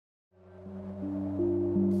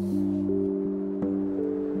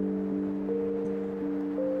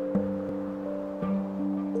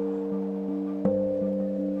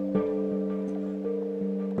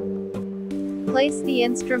Place the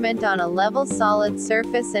instrument on a level solid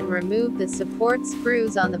surface and remove the support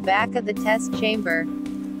screws on the back of the test chamber.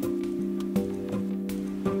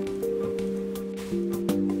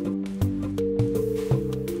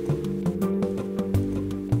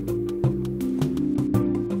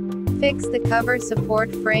 Fix the cover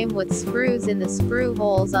support frame with screws in the screw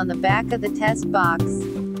holes on the back of the test box.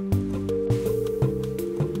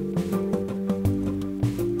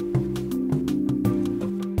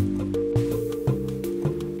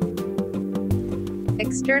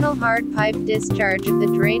 External hard pipe discharge of the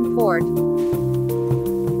drain port.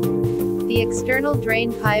 The external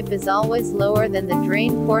drain pipe is always lower than the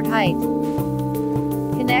drain port height.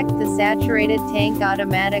 Connect the saturated tank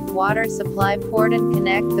automatic water supply port and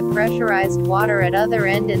connect the pressurized water at other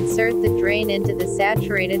end. Insert the drain into the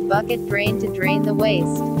saturated bucket drain to drain the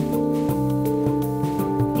waste.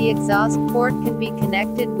 The exhaust port can be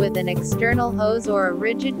connected with an external hose or a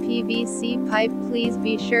rigid PVC pipe. Please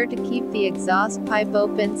be sure to keep the exhaust pipe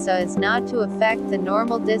open so as not to affect the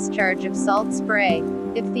normal discharge of salt spray.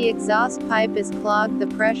 If the exhaust pipe is clogged, the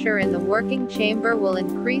pressure in the working chamber will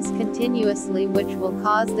increase continuously, which will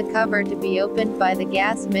cause the cover to be opened by the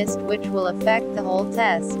gas mist, which will affect the whole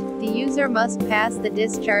test. The user must pass the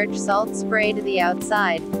discharge salt spray to the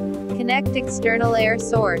outside. Connect external air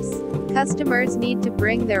source. Customers need to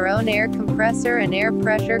bring their own air compressor and air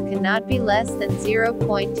pressure cannot be less than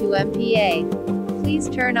 0.2 MPa. Please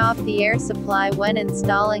turn off the air supply when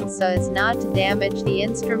installing so as not to damage the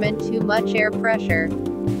instrument. Too much air pressure.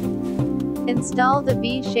 Install the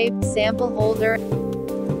V-shaped sample holder.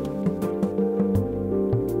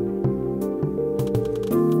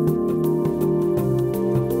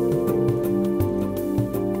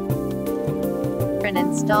 And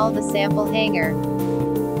install the sample hanger.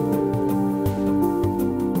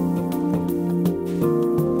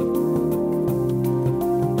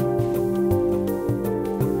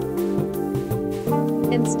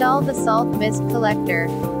 Install the salt mist collector.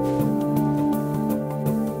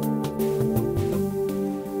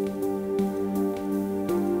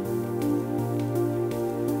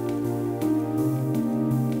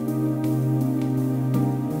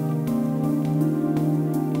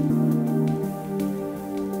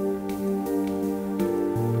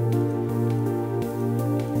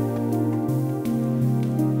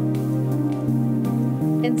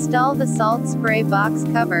 Install the salt spray box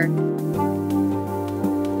cover.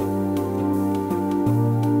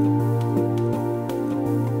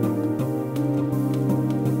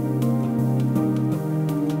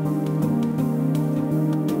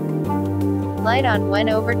 Light on when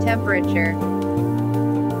over temperature.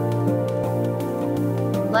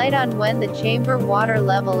 Light on when the chamber water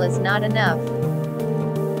level is not enough.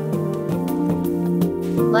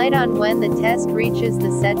 Light on when the test reaches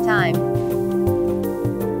the set time.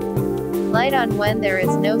 Light on when there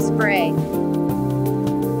is no spray.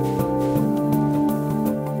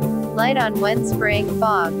 Light on when spraying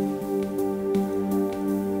fog.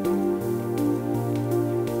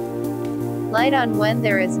 Light on when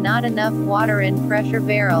there is not enough water in pressure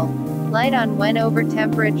barrel. Light on when over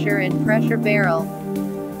temperature in pressure barrel.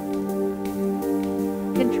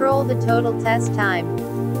 Control the total test time.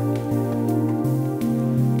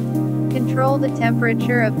 Control the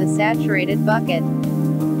temperature of the saturated bucket.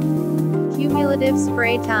 Cumulative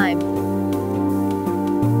spray time.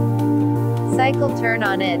 Cycle turn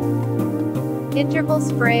on it. Interval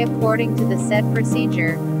spray according to the set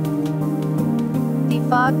procedure.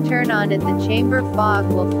 Defog turn on it. The chamber fog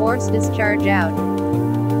will force discharge out.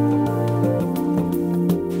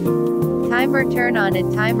 Timer turn on it.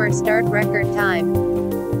 Timer start record time.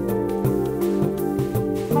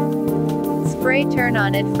 Spray turn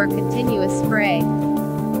on it for continuous spray.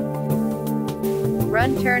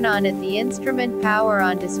 Run turn on it. The instrument power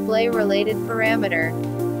on display related parameter.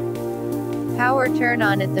 Power turn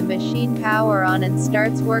on it. The machine power on and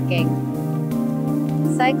starts working.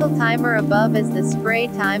 Cycle timer above is the spray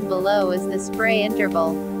time, below is the spray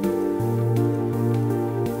interval.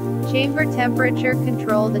 Chamber temperature.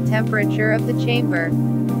 Control the temperature of the chamber.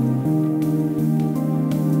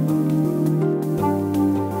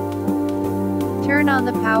 Turn on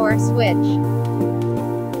the power switch.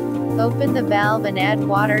 Open the valve and add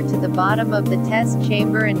water to the bottom of the test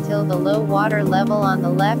chamber until the low water level on the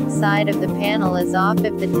left side of the panel is off.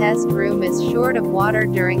 If the test room is short of water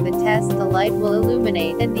during the test, the light will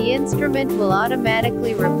illuminate, and the instrument will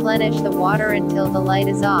automatically replenish the water until the light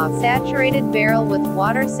is off. Saturated barrel with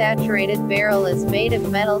water. Saturated barrel is made of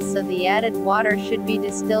metal, so the added water should be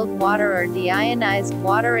distilled water or deionized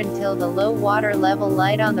water until the low water level.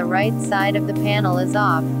 Light on the right side of the panel is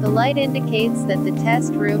off. The light indicates that the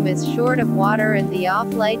test room is short of water and the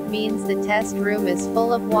off light means the test room is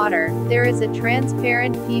full of water. There is a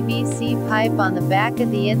transparent PVC pipe on the back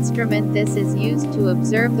of the instrument. This is used to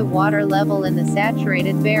observe the water level in the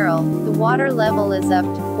saturated barrel. The water level is up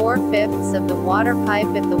to 4/5 of the water pipe.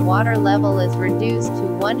 If the water level is reduced to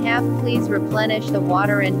 1/2, please replenish the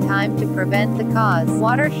water in time to prevent the cause.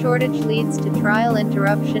 Water shortage leads to trial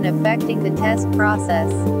interruption affecting the test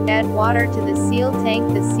process. Add water to the seal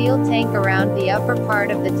tank. The seal tank around the upper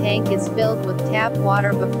part of the tank is filled with tap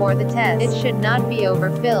water before the test. It should not be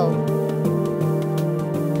overfilled.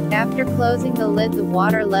 After closing the lid, the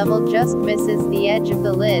water level just misses the edge of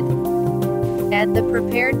the lid. Add the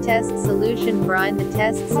prepared test solution brine. The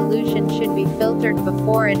test solution should be filtered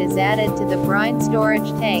before it is added to the brine storage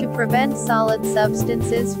tank to prevent solid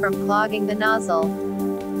substances from clogging the nozzle.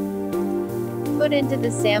 Put into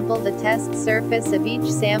the sample. The test surface of each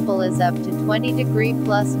sample is up to 20 degrees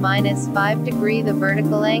plus minus 5 degrees the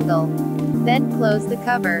vertical angle. Then close the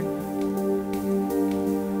cover.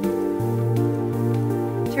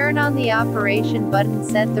 Turn on the operation button.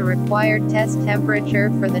 Set the required test temperature.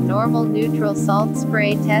 For the normal neutral salt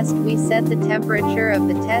spray test, we set the temperature of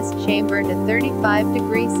the test chamber to 35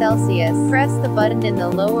 degrees Celsius. Press the button in the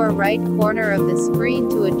lower right corner of the screen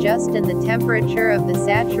to adjust, and the temperature of the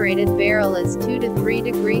saturated barrel is 2 to 3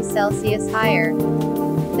 degrees Celsius higher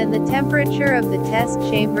than the temperature of the test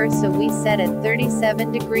chamber, so we set at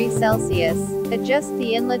 37 degrees Celsius. Adjust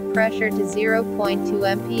the inlet pressure to 0.2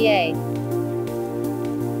 MPa.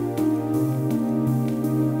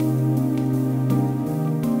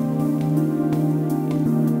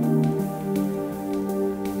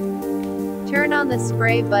 Turn on the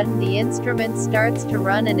spray button. The instrument starts to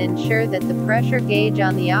run, and ensure that the pressure gauge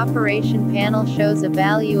on the operation panel shows a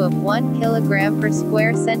value of 1 kg per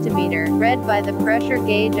square centimeter. Read by the pressure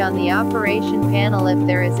gauge on the operation panel. If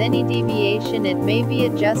there is any deviation, it may be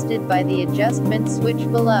adjusted by the adjustment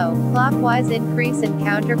switch below. Clockwise increase and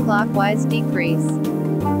counterclockwise decrease.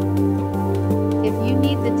 If you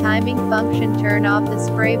need the timing function, turn off the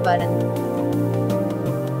spray button.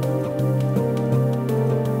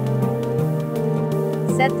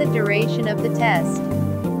 Set the duration of the test.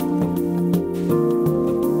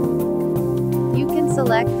 You can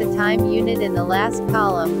select the time unit in the last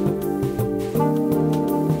column.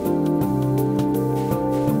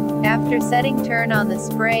 After setting, turn on the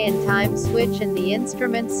spray and time switch, and the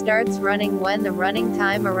instrument starts running. When the running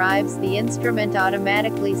time arrives, the instrument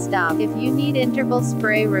automatically stops. If you need interval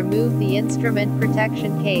spray, remove the instrument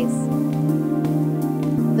protection case.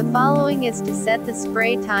 The following is to set the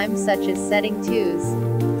spray time, such as setting 2s.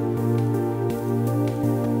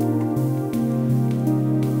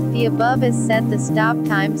 The above is set the stop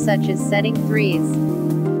time, such as setting 3s.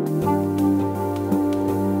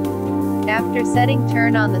 After setting,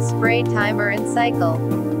 turn on the spray timer and cycle.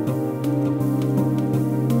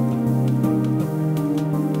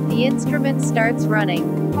 The instrument starts running.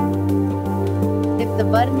 If the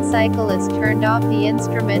button cycle is turned off, the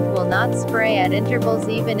instrument will not spray at intervals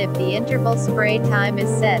even if the interval spray time is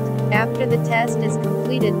set. After the test is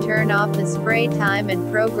completed, turn off the spray time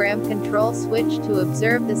and program control switch to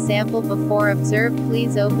observe the sample. Before observe,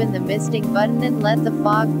 please open the misting button and let the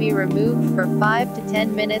fog be removed for 5 to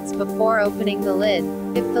 10 minutes before opening the lid.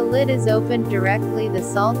 If the lid is opened directly, the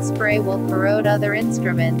salt spray will corrode other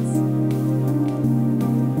instruments.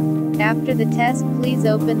 After the test, please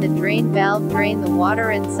open the drain valve, drain the water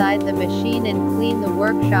inside the machine, and clean the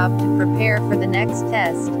workshop to prepare for the next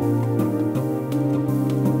test.